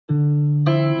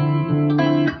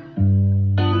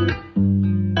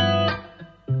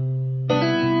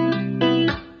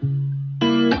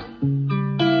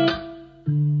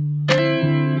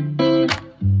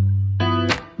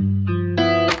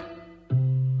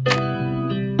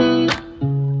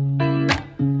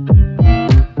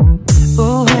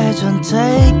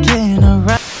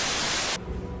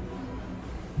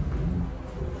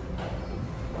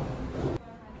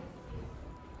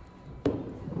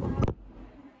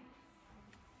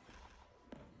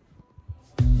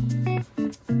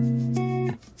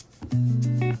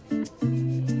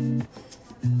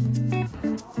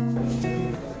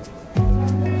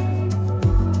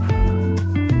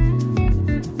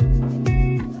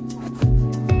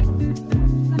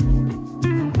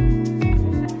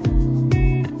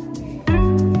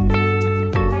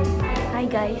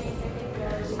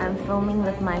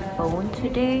phone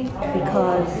today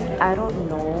because I don't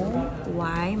know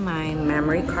why my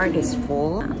memory card is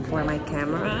full for my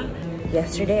camera.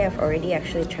 Yesterday I've already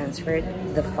actually transferred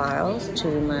the files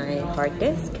to my hard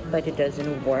disk, but it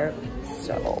doesn't work.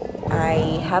 So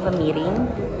I have a meeting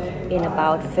in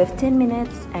about 15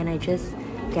 minutes and I just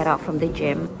get out from the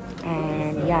gym.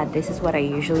 And yeah, this is what I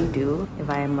usually do if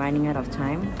I am running out of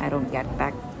time. I don't get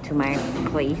back to my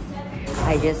place.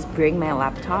 I just bring my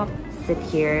laptop, sit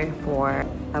here for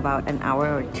about an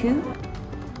hour or two.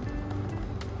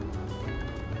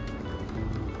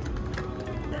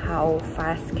 How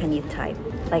fast can you type?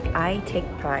 Like, I take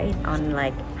pride on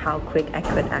like how quick I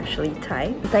could actually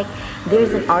type. It's like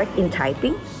there's an art in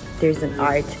typing. There's an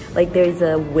art, like there's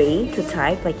a way to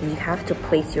type. Like you have to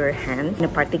place your hand in a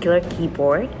particular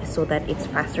keyboard so that it's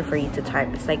faster for you to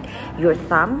type. It's like your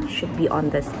thumb should be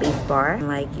on the space bar,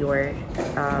 like your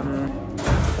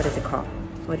what is it called?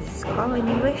 What is this called in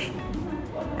English?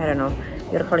 I don't know.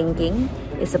 Your kelingking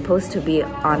is supposed to be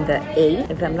on the A,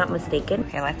 if I'm not mistaken.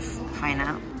 Okay, let's find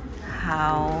out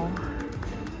how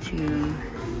to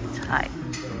type.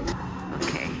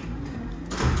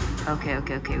 Okay,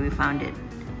 we found it.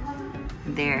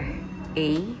 There,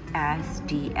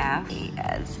 ASDF,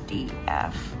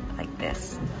 like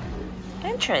this.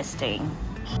 Interesting.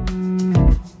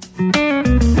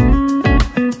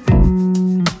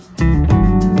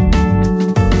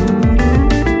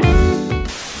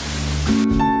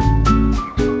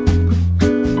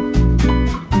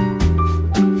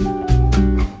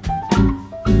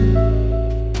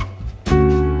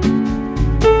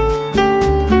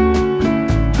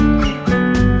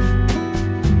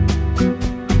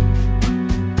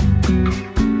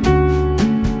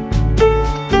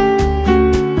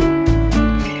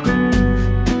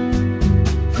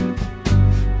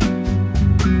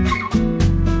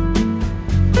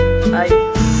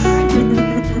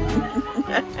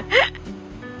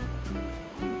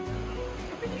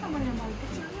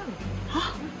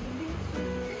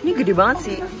 Ini gede banget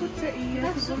sih.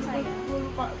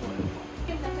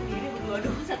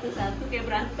 Satu-satu kayak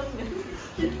berantem kan?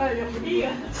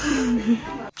 Iya.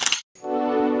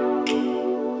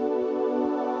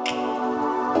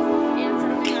 Yang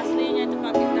surfing aslinya itu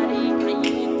pakai dari kayu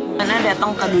gitu. Karena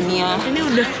datang ke dunia. Ini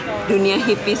udah dunia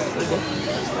hippies udah.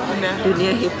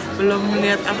 Dunia hippies. Belum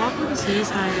lihat apapun sih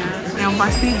saya. Yang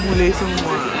pasti bule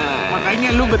semua. Makanya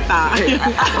lu betah.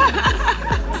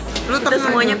 Lu kita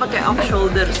semuanya pakai off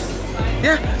shoulders.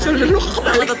 Ya, shoulder lu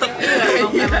kebalik. Tetep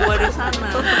iya, memang gua di sana.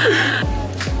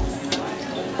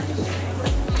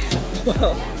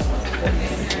 Wow.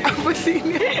 Apa sih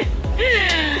ini?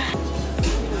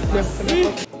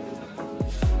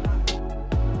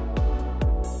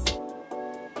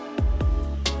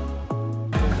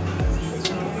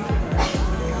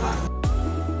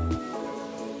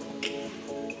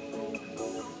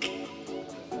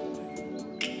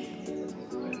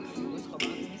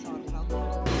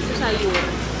 Sayur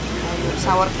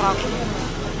sauerkraut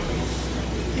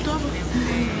itu apa?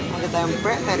 Ada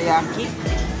tempe, teriyaki,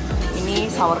 ini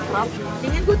sauerkraut.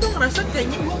 Ini gue tuh ngerasa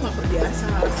kayaknya gue gak kebiasa.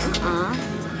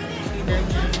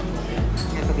 Lidahnya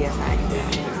gak kebiasa aja.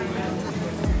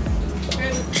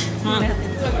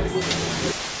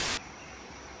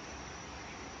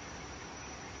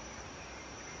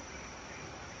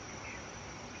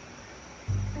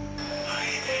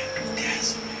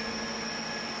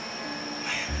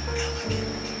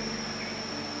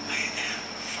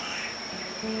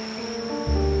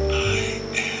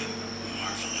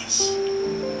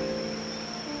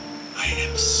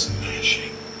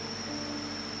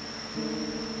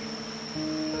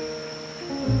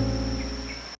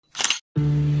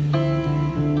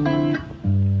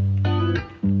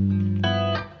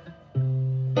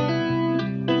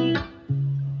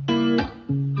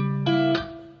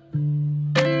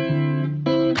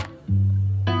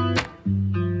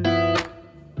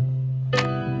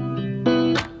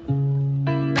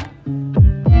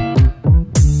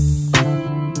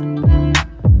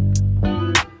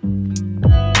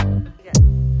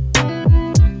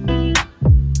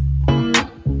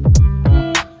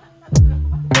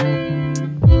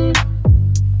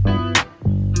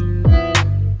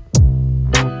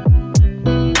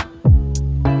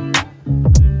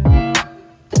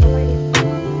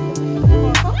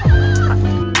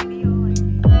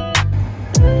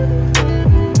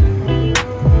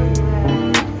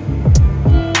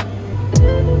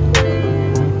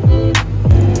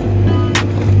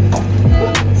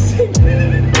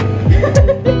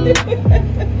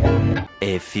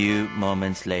 A few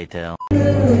moments later.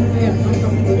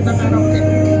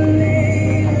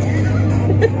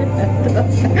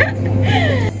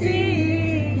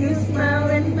 See you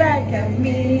smiling back at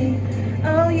me.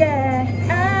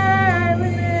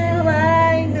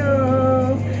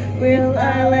 Will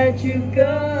I let you go?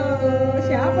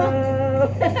 Siapa?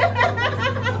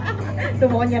 Itu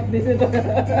monyet di situ.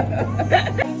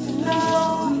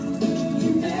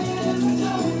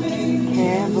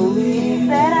 Can't believe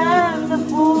that I'm the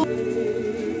fool.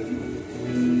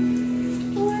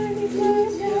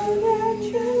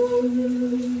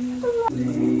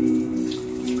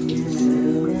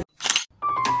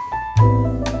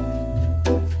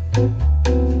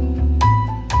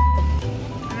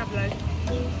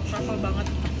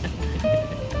 Banget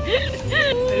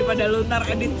daripada lu ntar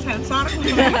edit sensor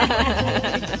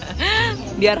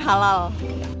Biar halal.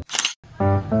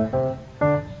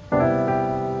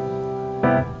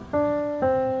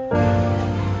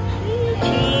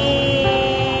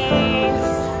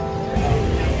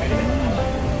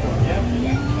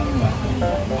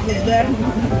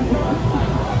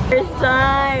 First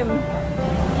time.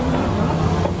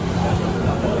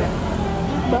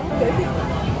 banget gak sih?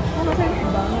 Rasanya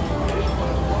banget.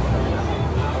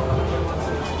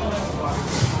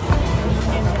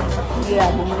 Iya,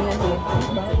 bumbunya sih.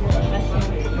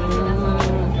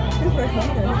 Ini fresh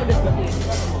banget ya, ini pedas banget.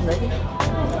 Enggak sih?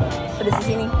 Pedas di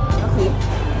sini. Sih.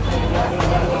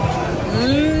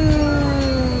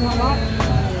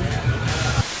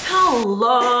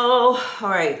 Hello.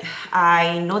 Alright,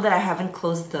 I know that I haven't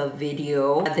closed the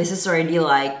video. This is already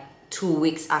like 2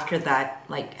 weeks after that,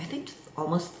 like I think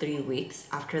almost 3 weeks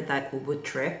after that Ubud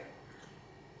trip.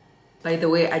 By the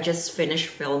way, I just finished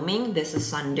filming. This is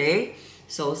Sunday.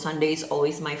 So Sunday is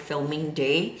always my filming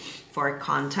day for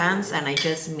contents, and I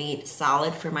just made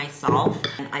salad for myself.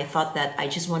 And I thought that I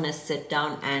just want to sit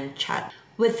down and chat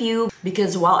with you,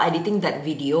 because while editing that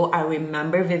video, I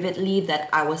remember vividly that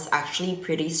I was actually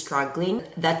pretty struggling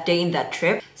that day in that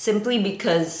trip, simply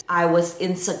because I was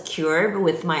insecure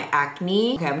with my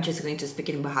acne. Okay, I'm just going to speak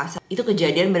in bahasa. Itu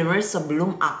kejadian benar-benar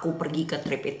sebelum aku pergi ke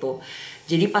trip itu.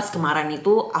 Jadi pas kemarin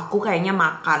itu aku kayaknya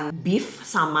makan beef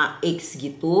sama eggs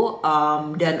gitu,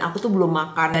 dan aku tuh belum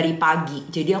makan dari pagi.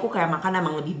 Jadi aku kayak makan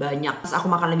emang lebih banyak. Pas aku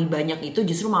makan lebih banyak itu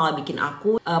justru malah bikin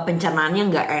aku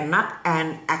pencernaannya nggak enak,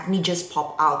 and acne just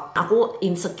pop out. Aku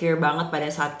insecure banget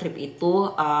pada saat trip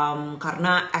itu,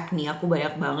 karena acne aku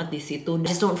banyak banget di situ.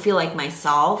 Just don't feel like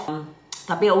myself.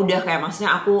 Tapi ya udah, kayak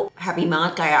maksudnya aku happy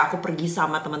banget kayak aku pergi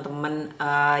sama teman-teman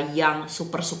yang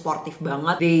super supportive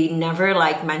banget. They never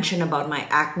like mention about my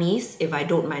acne if I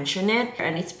don't mention it,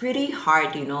 and it's pretty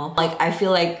hard, you know. Like I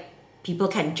feel like people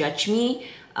can judge me,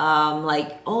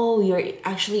 like, oh, you're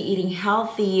actually eating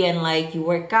healthy and like you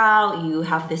work out, you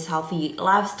have this healthy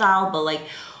lifestyle, but like,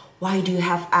 why do you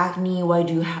have acne? Why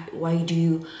do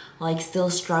you like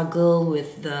still struggle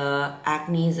with the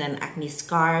acne and acne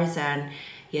scars and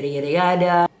yada yada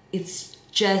yada. It's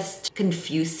just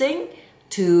confusing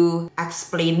to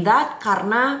explain that,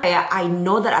 karena kayak I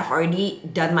know that I've already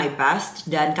done my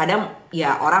best, dan kadang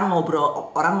ya orang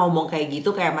ngomong kayak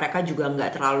gitu kayak mereka juga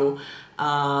nggak terlalu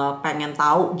pengen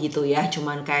tahu gitu ya,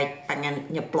 cuman kayak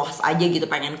pengen nyeplos aja gitu,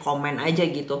 pengen komen aja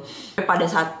gitu. Pada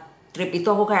saat trip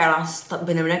itu aku kayak langsung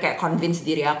bener-bener kayak convince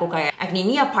diri aku kayak acne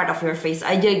ini ya part of your face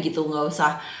aja gitu, nggak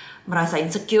usah merasa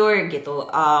insecure gitu.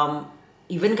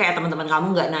 Even kayak teman-teman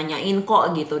kamu nggak nanyain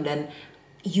kok gitu, dan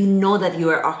you know that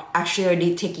you are actually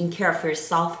already taking care of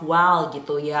yourself well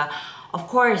gitu ya.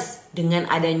 Of course, dengan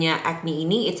adanya acne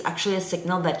ini, it's actually a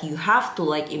signal that you have to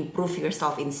like improve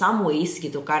yourself in some ways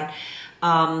gitu kan.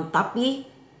 Tapi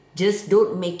just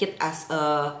don't make it as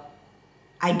a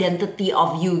identity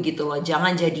of you gitu loh.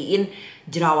 Jangan jadiin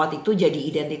jerawat itu jadi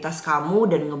identitas kamu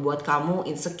dan ngebuat kamu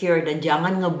insecure, dan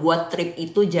jangan ngebuat trip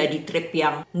itu jadi trip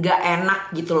yang nggak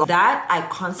enak gitu loh. That I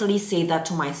constantly say that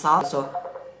to myself. So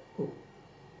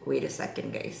wait a second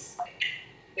guys.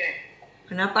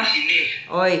 Kenapa?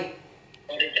 Oi.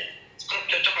 Scrub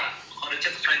cocok nggak? Kalau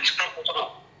cat French scrub cocok nggak?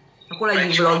 Aku lagi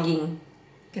vlogging.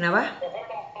 Kenapa?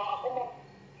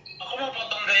 Aku mau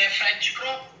potong gaya French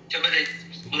crop. Coba deh,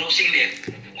 browsing deh.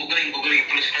 Googling,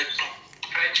 tulis French crop.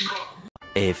 French crop.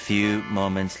 A few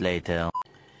moments later.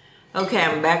 Okay,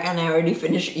 I'm back and I already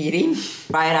finished eating.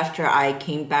 Right after I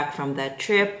came back from that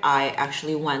trip, I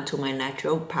actually went to my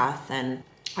naturopath, and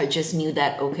I just knew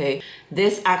that, okay,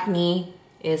 this acne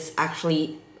is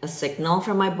actually a signal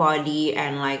from my body,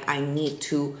 and like I need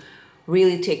to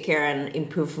really take care and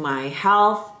improve my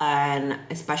health, and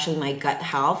especially my gut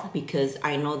health, because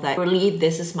I know that really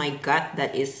this is my gut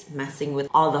that is messing with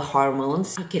all the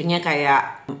hormones. Akhirnya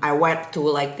kayak I went to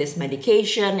like this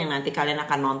medication yang nanti kalian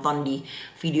akan nonton di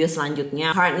video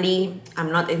selanjutnya. Currently,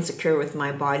 I'm not insecure with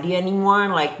my body anymore.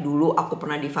 Like dulu aku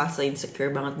pernah di fase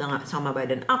insecure banget sama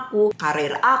badan aku,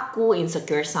 karir aku,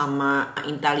 insecure sama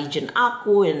intelligence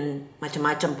aku, dan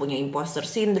macam-macam, punya imposter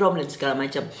syndrome dan segala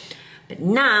macam. But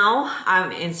now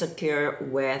I'm insecure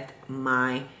with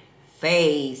my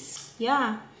face.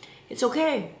 Yeah, it's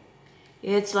okay.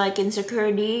 It's like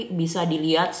insecurity bisa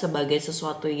dilihat sebagai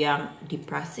sesuatu yang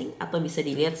depressing atau bisa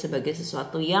dilihat sebagai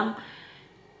sesuatu yang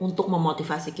untuk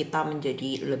memotivasi kita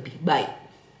menjadi lebih baik.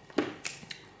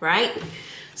 Right?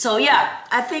 So yeah,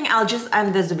 I think I'll just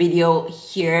end this video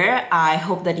here. I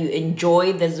hope that you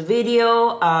enjoyed this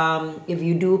video. If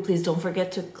you do, please don't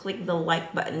forget to click the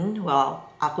like button. Well,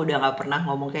 aku udah gak pernah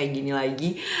ngomong kayak gini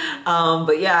lagi.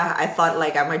 But yeah, I thought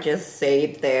like I might just say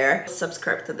it there.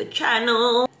 Subscribe to the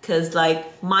channel. Cause like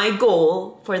my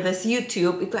goal for this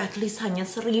YouTube itu at least hanya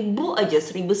 1,000 aja,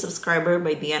 1,000 subscriber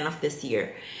by the end of this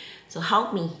year. So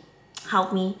help me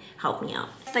out.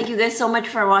 Thank you guys so much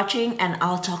for watching, and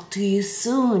I'll talk to you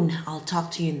soon. I'll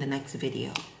talk to you in the next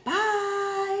video.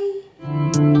 Bye.